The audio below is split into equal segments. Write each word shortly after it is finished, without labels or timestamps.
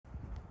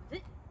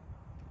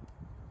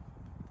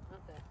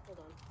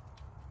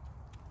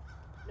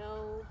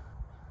No,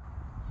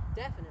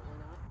 definitely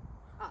not.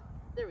 Ah,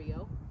 there we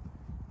go.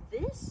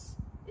 This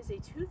is a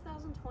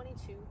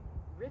 2022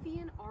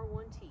 Rivian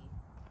R1T.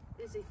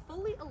 It is a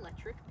fully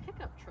electric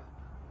pickup truck.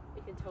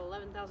 It can tow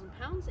 11,000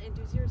 pounds and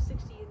do 0 to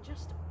 60 in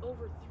just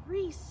over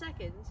 3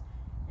 seconds.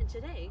 And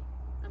today,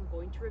 I'm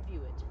going to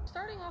review it.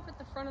 Starting off at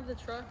the front of the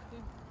truck,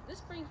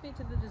 this brings me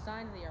to the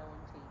design of the R1T.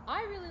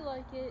 I really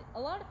like it. A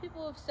lot of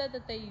people have said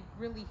that they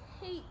really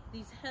hate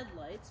these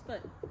headlights,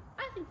 but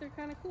I think they're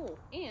kind of cool.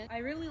 And I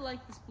really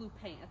like this blue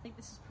paint. I think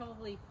this is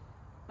probably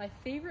my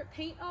favorite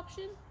paint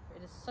option.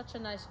 It is such a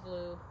nice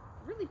blue. It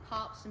really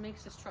pops and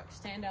makes this truck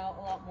stand out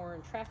a lot more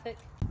in traffic.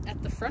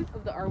 At the front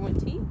of the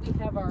R1T, we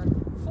have our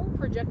full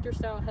projector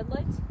style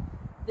headlights.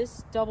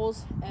 This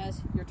doubles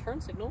as your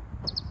turn signal.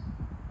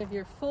 You have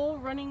your full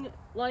running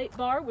light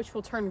bar, which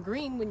will turn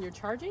green when you're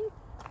charging,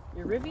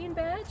 your Rivian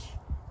badge,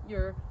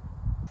 your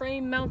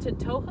frame mounted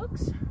tow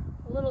hooks,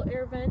 a little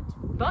air vent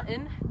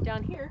button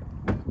down here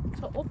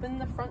to open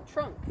the front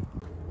trunk.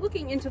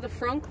 Looking into the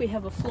front, we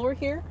have a floor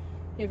here.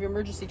 You have your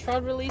emergency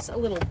child release, a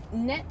little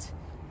net,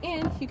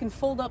 and you can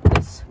fold up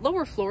this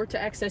lower floor to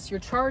access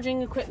your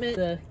charging equipment,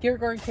 the gear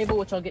guard cable,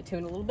 which I'll get to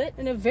in a little bit.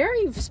 In a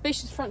very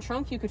spacious front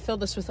trunk, you could fill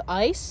this with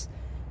ice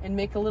and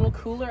make a little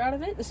cooler out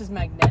of it. This is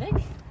magnetic.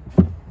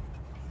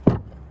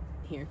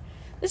 Here.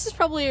 This is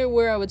probably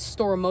where I would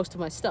store most of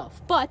my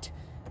stuff, but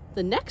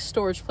the next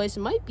storage place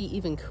might be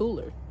even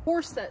cooler. Of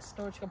course, that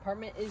storage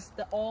compartment is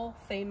the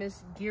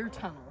all-famous gear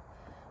tunnel,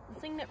 the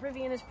thing that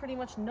Rivian is pretty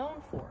much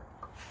known for.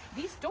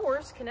 These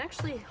doors can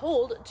actually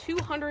hold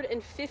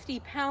 250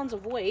 pounds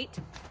of weight,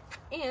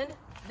 and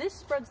this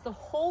spreads the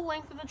whole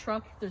length of the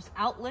truck. There's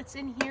outlets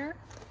in here,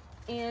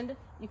 and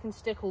you can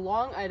stick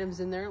long items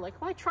in there, like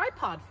my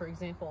tripod, for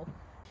example.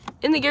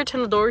 In the gear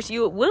tunnel doors,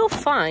 you will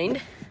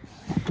find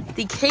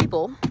the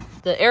cable,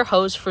 the air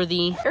hose for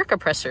the air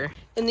compressor.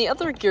 In the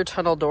other gear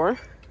tunnel door,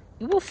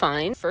 you will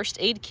find first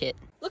aid kit.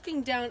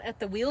 Looking down at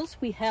the wheels,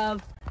 we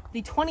have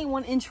the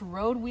 21-inch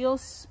road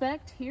wheels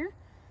spec'd here.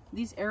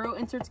 These aero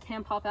inserts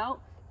can pop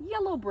out.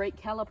 Yellow brake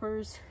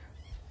calipers.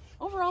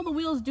 Overall, the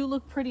wheels do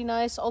look pretty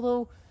nice,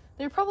 although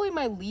they're probably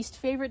my least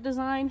favorite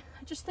design.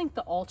 I just think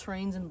the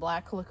all-terrains in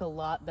black look a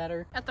lot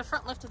better. At the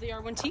front left of the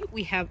R1T,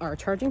 we have our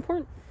charging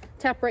port.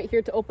 Tap right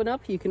here to open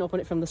up. You can open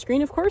it from the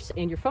screen, of course,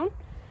 and your phone.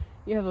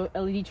 You have a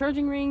LED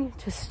charging ring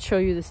to show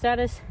you the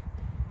status.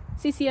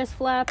 CCS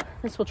flap.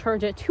 This will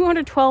charge at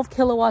 212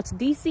 kilowatts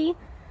DC.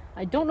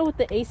 I don't know what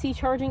the AC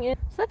charging is,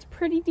 so that's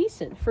pretty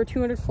decent for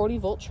 240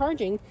 volt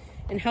charging.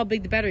 And how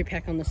big the battery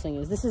pack on this thing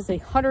is. This is a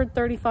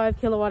 135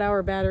 kilowatt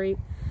hour battery,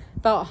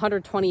 about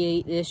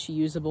 128-ish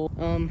usable.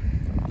 And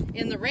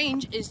the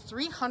range is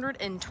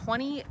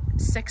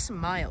 326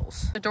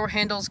 miles. The door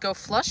handles go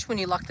flush when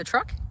you lock the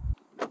truck.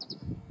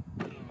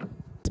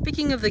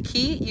 Speaking of the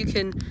key, you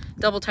can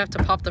double tap to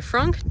pop the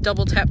frunk,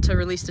 double tap to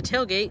release the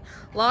tailgate,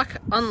 lock,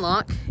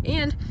 unlock,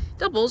 and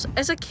doubles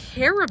as a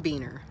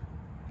carabiner.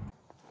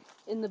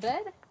 In the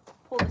bed,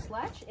 pull this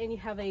latch and you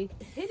have a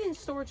hidden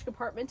storage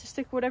compartment to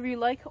stick whatever you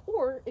like,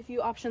 or if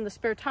you option the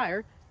spare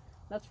tire,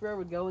 that's where it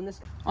would go in this.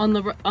 On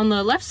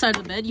the left side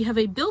of the bed, you have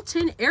a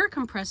built-in air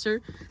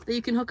compressor that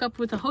you can hook up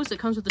with a hose that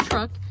comes with the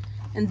truck.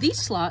 And these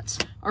slots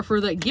are for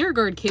that gear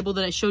guard cable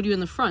that I showed you in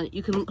the front.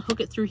 You can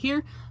hook it through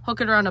here, hook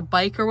it around a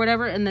bike or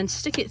whatever, and then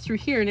stick it through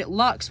here and it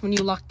locks when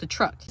you lock the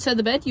truck. Inside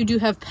the bed, you do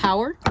have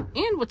power.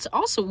 And what's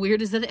also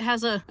weird is that it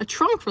has a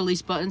trunk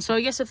release button. So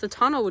I guess if the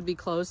tonneau would be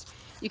closed,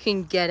 you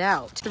can get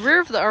out. The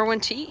rear of the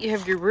R1T, you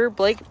have your rear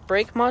brake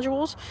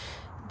modules,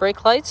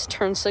 brake lights,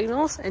 turn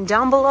signals, and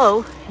down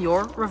below,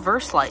 your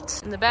reverse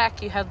lights. In the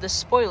back, you have this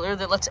spoiler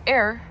that lets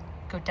air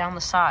go down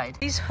the side.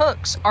 These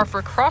hooks are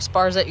for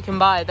crossbars that you can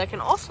buy that can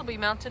also be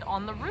mounted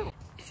on the roof.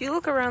 If you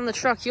look around the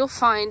truck, you'll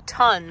find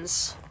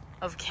tons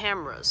of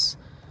cameras.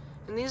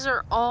 And these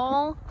are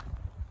all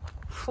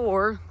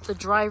for the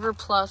Driver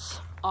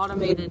Plus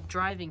automated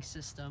driving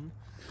system,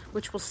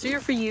 which will steer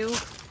for you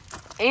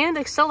and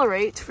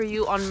accelerate for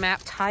you on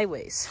mapped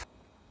highways.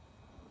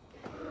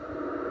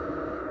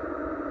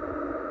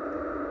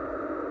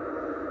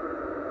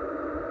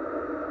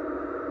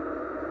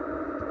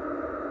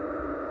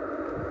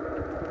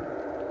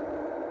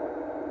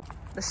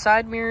 The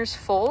side mirrors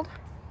fold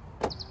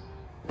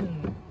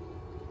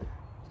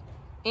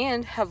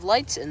and have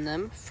lights in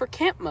them for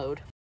camp mode.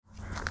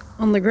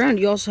 On the ground,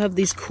 you also have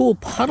these cool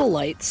puddle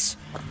lights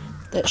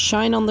that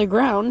shine on the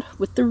ground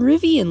with the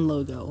Rivian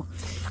logo.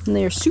 And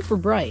they are super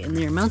bright and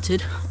they are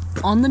mounted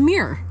on the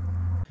mirror.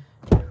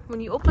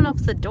 When you open up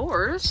the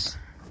doors,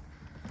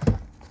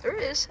 there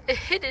is a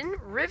hidden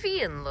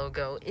Rivian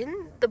logo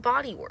in the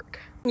bodywork.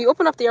 When you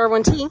open up the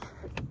R1T,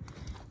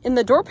 in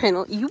the door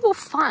panel, you will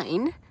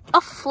find a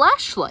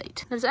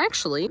flashlight that is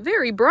actually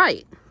very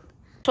bright.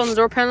 So on the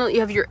door panel, you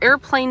have your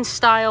airplane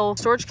style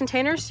storage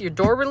containers, your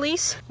door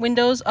release,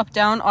 windows up,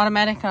 down,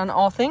 automatic on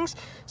all things,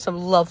 some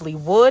lovely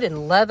wood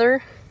and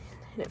leather,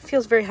 and it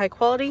feels very high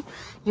quality.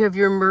 You have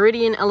your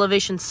Meridian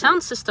elevation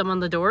sound system on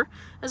the door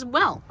as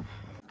well.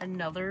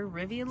 Another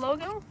Rivian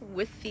logo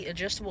with the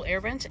adjustable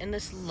air vents and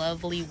this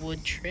lovely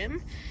wood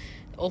trim,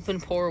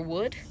 open pore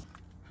wood.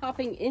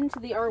 Hopping into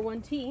the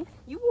R1T,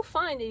 you will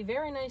find a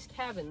very nice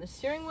cabin. The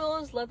steering wheel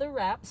is leather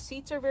wrapped.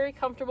 Seats are very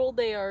comfortable.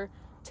 They are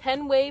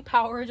 10-way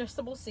power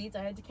adjustable seats.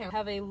 I had to count.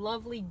 Have a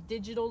lovely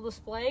digital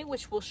display,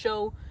 which will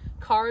show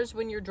cars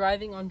when you're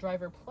driving on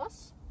Driver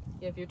Plus.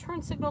 You have your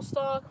turn signal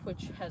stalk,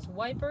 which has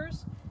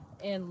wipers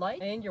and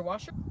light, and your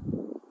washer.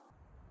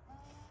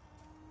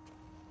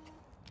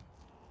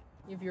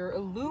 You have your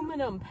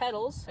aluminum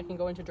pedals. I can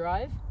go into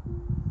drive,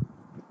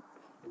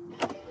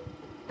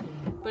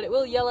 but it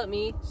will yell at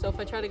me, so if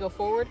I try to go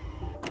forward,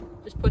 it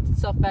just puts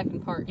itself back in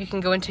park. You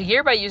can go into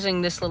gear by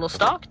using this little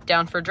stalk.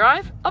 Down for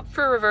drive, up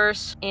for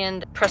reverse,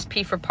 and press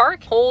P for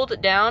park. Hold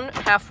down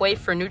halfway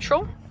for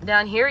neutral.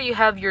 Down here you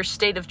have your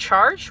state of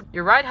charge,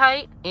 your ride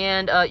height,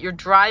 and your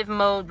drive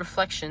mode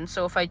reflection.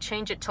 So if I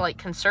change it to like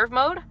conserve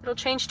mode, it'll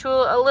change to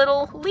a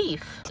little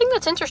leaf. The thing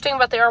that's interesting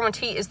about the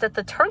R1T is that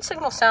the turn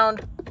signal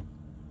sound,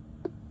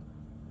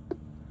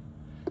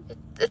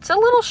 it's a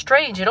little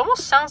strange. It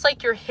almost sounds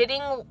like you're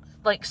hitting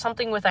like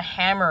something with a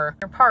hammer.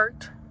 You're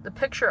parked, the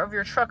picture of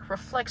your truck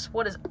reflects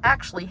what is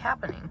actually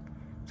happening.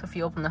 So if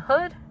you open the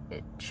hood,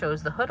 it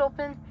shows the hood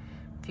open.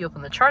 If you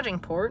open the charging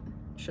port,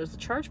 it shows the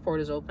charge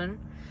port is open.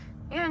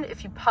 And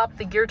if you pop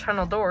the gear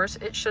tunnel doors,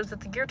 it shows that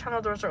the gear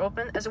tunnel doors are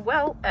open, as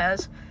well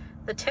as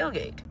the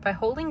tailgate. By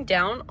holding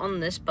down on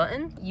this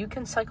button, you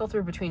can cycle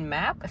through between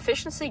map,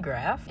 efficiency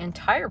graph, and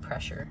tire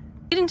pressure.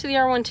 Getting to the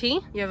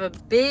R1T, you have a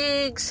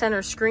big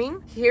center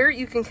screen. Here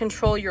you can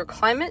control your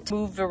climate,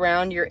 move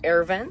around your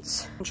air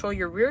vents, control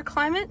your rear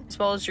climate, as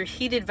well as your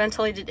heated,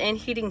 ventilated, and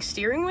heating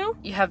steering wheel.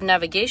 You have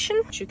navigation,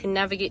 which you can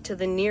navigate to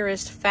the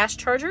nearest fast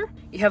charger.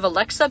 You have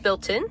Alexa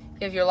built in.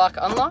 You have your lock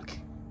unlock.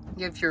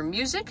 You have your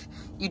music.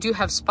 You do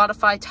have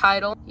Spotify,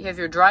 Tidal. You have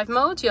your drive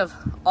modes. You have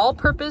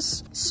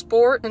all-purpose,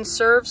 sport,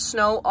 conserve,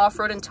 snow,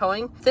 off-road, and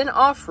towing. Then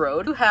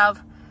off-road, you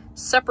have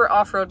separate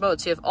off-road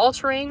modes. You have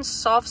all-terrain,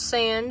 soft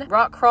sand,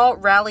 rock crawl,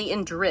 rally,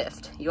 and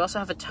drift. You also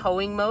have a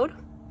towing mode.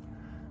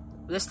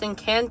 This thing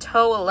can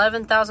tow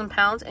 11,000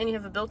 pounds, and you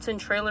have a built-in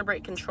trailer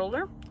brake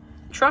controller.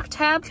 Truck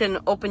tab can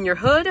open your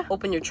hood,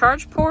 open your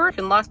charge port, you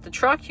can lock the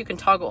truck, you can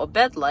toggle a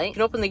bed light, you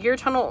can open the gear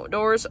tunnel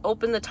doors,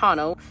 open the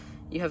tonneau.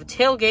 You have a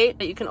tailgate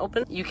that you can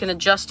open. You can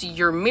adjust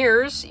your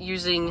mirrors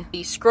using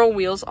the scroll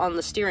wheels on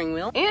the steering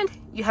wheel. And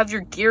you have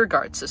your gear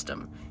guard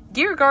system.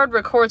 Gear guard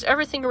records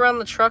everything around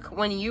the truck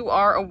when you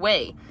are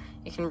away.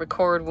 It can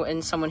record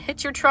when someone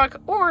hits your truck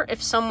or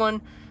if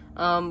someone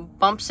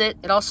bumps it.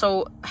 It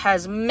also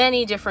has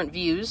many different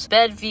views.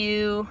 Bed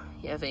view,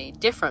 you have a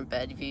different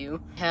bed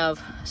view. You have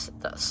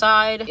the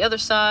side, the other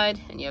side,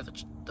 and you have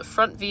the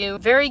front view.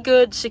 Very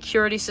good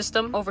security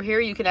system. Over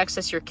here you can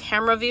access your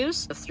camera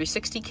views, the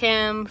 360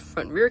 cam,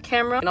 front and rear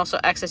camera. You can also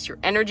access your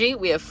energy.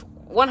 We have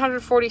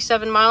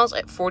 147 miles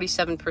at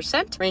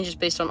 47%. Range is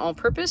based on all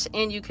purpose,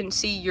 and you can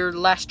see your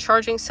last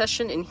charging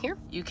session in here.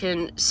 You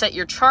can set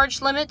your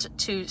charge limit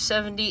to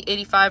 70,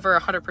 85, or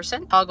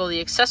 100%. Toggle the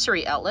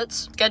accessory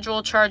outlets,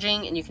 schedule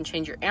charging, and you can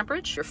change your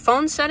amperage. Your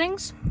phone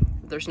settings.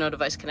 There's no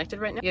device connected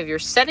right now. You have your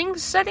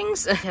settings.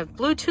 You have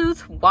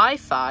Bluetooth,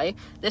 Wi-Fi.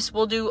 This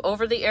will do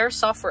over-the-air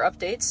software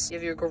updates. You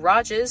have your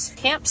garage's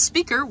camp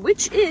speaker,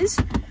 which is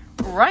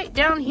right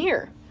down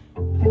here.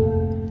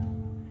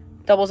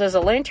 Doubles as a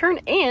lantern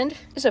and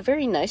is a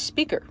very nice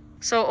speaker.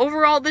 So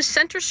overall, this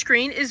center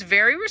screen is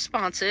very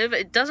responsive.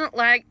 It doesn't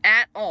lag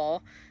at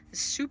all. It's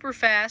super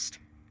fast.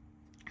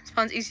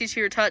 It's easy to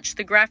your touch.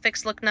 The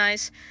graphics look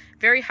nice.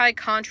 Very high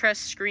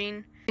contrast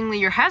screen.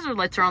 Your hazard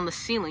lights are on the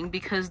ceiling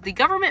because the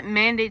government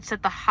mandates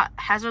that the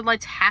hazard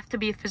lights have to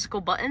be a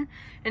physical button,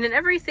 and in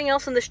everything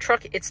else in this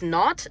truck it's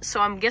not, so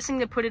I'm guessing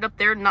they put it up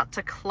there not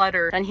to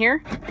clutter. And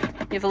here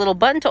you have a little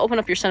button to open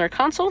up your center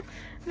console.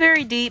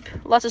 Very deep,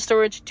 lots of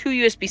storage, 2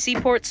 USB-C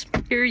ports.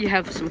 Here you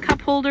have some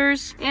cup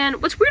holders,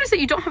 and what's weird is that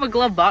you don't have a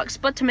glove box,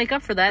 but to make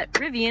up for that,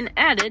 Rivian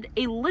added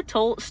a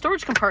little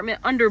storage compartment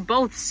under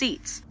both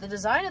seats. The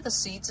design of the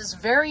seats is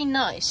very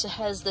nice. It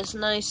has this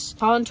nice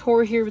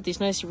contour here with these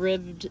nice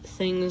ribbed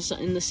things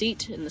in the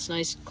seat and this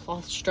nice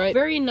cloth stripe.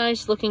 Very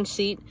nice looking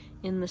seat,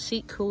 and the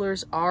seat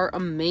coolers are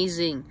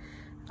amazing.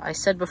 I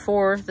said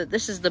before that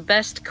this is the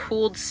best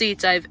cooled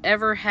seats I've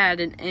ever had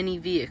in any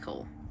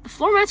vehicle. The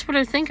floor mats, what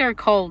I think are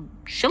called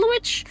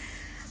Shilowich.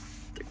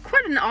 They're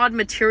quite an odd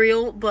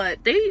material,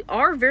 but they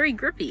are very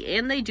grippy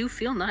and they do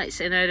feel nice.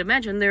 And I'd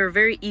imagine they're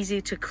very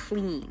easy to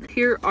clean.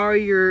 Here are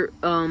your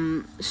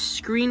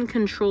screen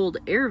controlled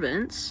air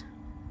vents,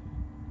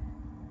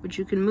 which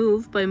you can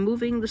move by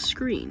moving the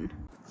screen.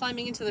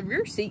 Climbing into the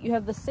rear seat, you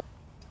have the same.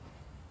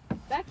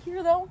 Back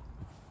here though,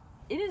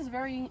 it is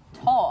very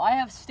tall. I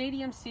have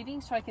stadium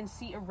seating so I can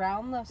see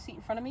around the seat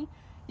in front of me.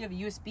 You have a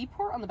USB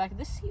port on the back of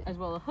this seat, as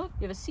well as a hook.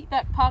 You have a seat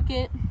back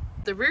pocket.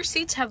 The rear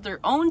seats have their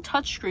own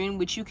touchscreen,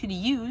 which you could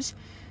use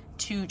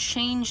to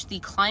change the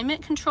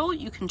climate control.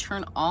 You can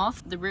turn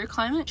off the rear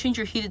climate, change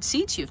your heated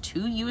seats. You have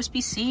 2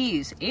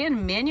 USB-Cs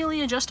and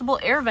manually adjustable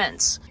air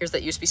vents. Here's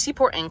that USB-C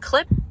port and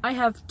clip. I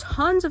have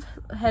tons of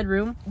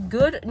headroom,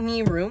 good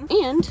knee room,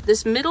 and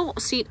this middle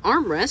seat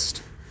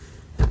armrest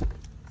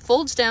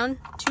folds down,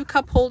 2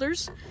 cup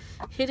holders,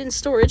 hidden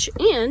storage,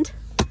 and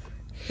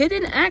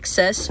hidden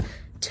access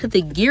to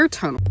the gear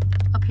tunnel.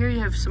 Up here you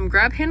have some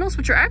grab handles,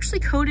 which are actually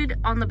coated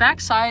on the back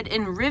side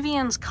in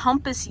Rivian's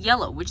Compass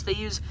Yellow, which they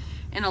use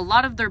in a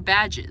lot of their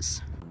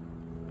badges.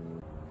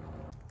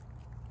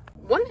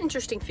 One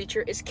interesting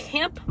feature is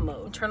camp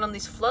mode. Turn on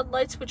these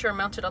floodlights, which are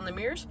mounted on the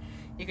mirrors.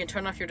 You can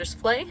turn off your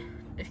display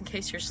in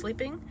case you're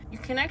sleeping. You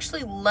can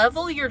actually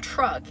level your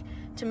truck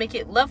to make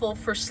it level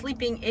for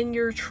sleeping in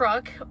your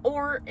truck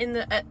or in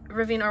the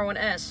Rivian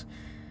R1S,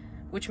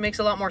 which makes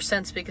a lot more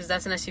sense because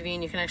that's an SUV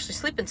and you can actually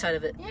sleep inside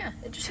of it. Yeah,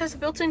 it just has a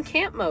built-in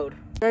camp mode.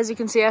 As you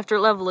can see, after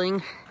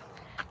leveling,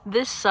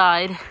 this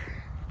side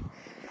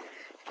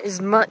is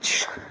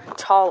much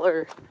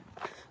taller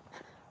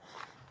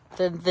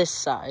than this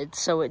side,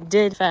 so it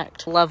did in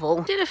fact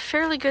level. Did a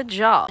fairly good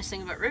job. The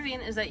thing about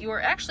Rivian is that you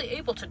are actually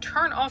able to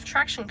turn off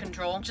traction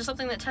control, which is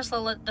something that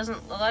Tesla doesn't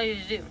allow you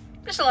to do.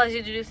 This allows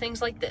you to do things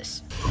like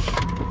this.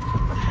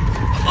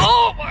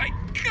 Oh my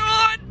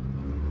god,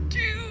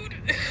 dude!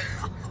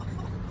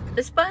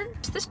 This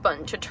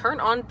button to turn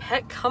on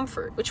pet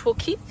comfort, which will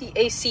keep the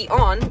AC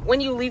on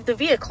when you leave the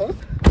vehicle.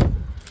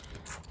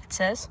 It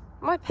says,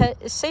 my pet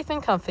is safe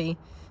and comfy.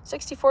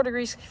 64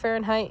 degrees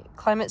Fahrenheit,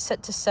 climate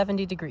set to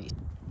 70 degrees.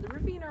 The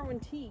Rivian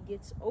R1T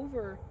gets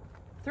over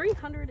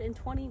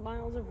 320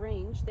 miles of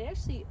range. They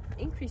actually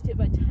increased it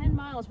by 10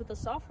 miles with the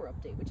software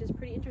update, which is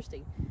pretty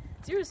interesting.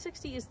 0 to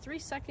 60 is 3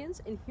 seconds,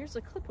 and here's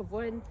a clip of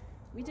when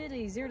we did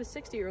a 0 to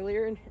 60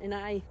 earlier, and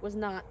I was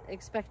not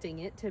expecting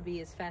it to be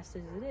as fast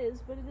as it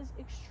is, but it is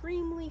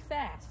extremely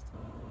fast.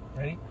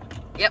 Ready?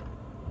 Yep.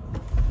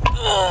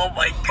 Oh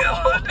my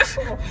god!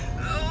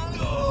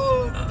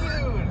 Oh,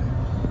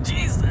 dude!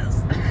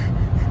 Jesus!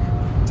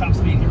 Top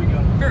speed, here we go.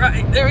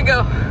 Right, there we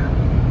go.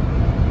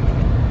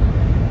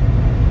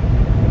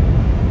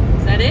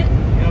 Is that it?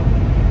 Yep.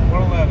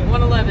 111.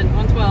 111,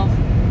 112.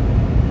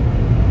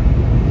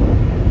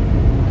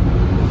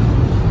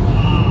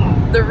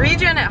 Wow. The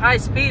regen at high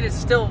speed is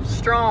still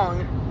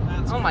strong.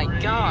 That's oh my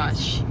crazy.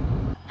 gosh.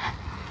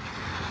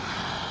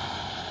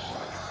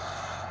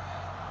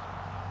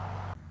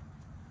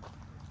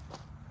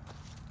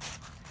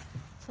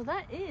 So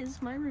that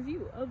is my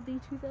review of the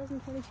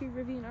 2022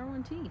 Rivian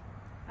R1T.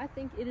 I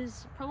think it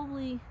is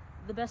probably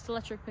the best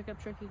electric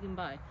pickup truck you can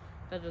buy.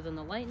 Better than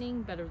the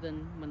Lightning, better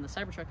than when the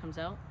Cybertruck comes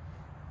out,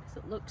 because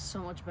it looks so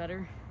much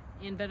better,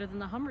 and better than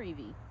the Hummer EV.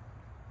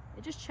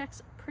 It just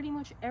checks pretty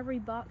much every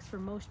box for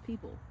most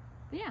people.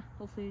 But yeah,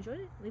 hopefully you enjoyed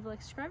it. Leave a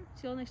like, subscribe.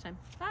 See you all next time.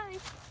 Bye!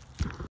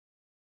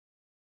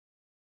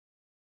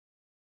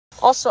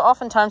 Also,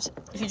 oftentimes,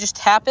 if you just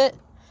tap it,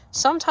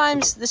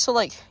 sometimes this will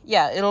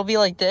it'll be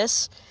like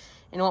this,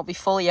 and it won't be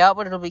fully out,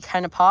 but it'll be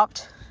kind of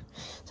popped.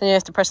 Then you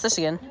have to press this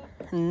again,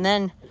 and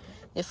then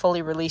it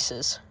fully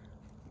releases.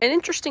 An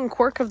interesting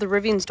quirk of the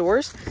Rivian's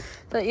doors,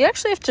 that you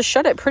actually have to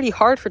shut it pretty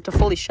hard for it to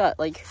fully shut.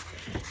 Like,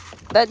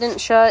 that didn't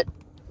shut,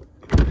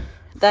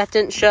 that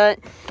didn't shut.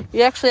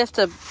 You actually have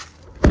to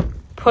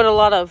put a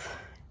lot of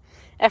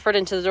effort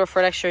into the door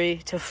for it actually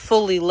to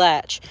fully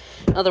latch.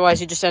 Otherwise,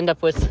 you just end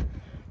up with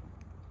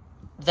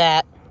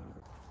that.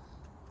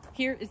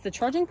 Here is the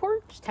charging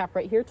port. Just tap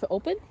right here to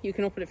open. You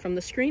can open it from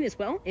the screen as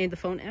well, and the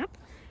phone app.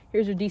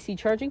 Here's your DC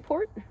charging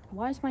port.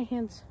 Why is my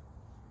hands...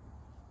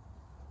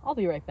 I'll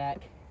be right back.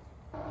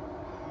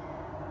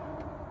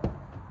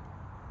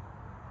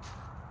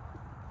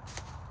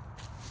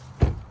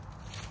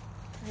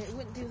 It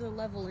wouldn't do the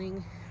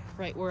leveling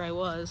right where I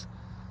was,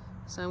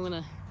 so I'm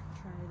gonna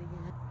try it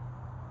again.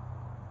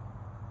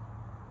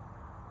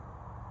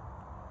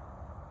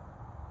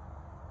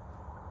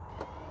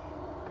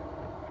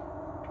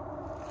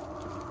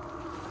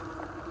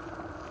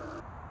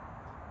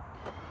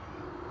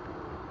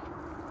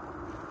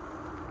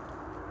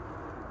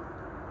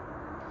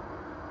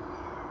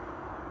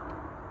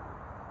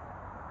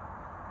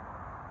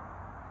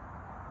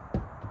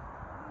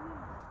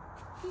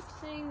 Keep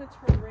saying the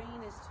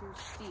terrain is too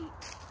steep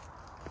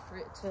for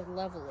it to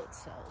level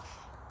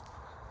itself.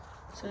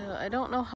 So I don't know how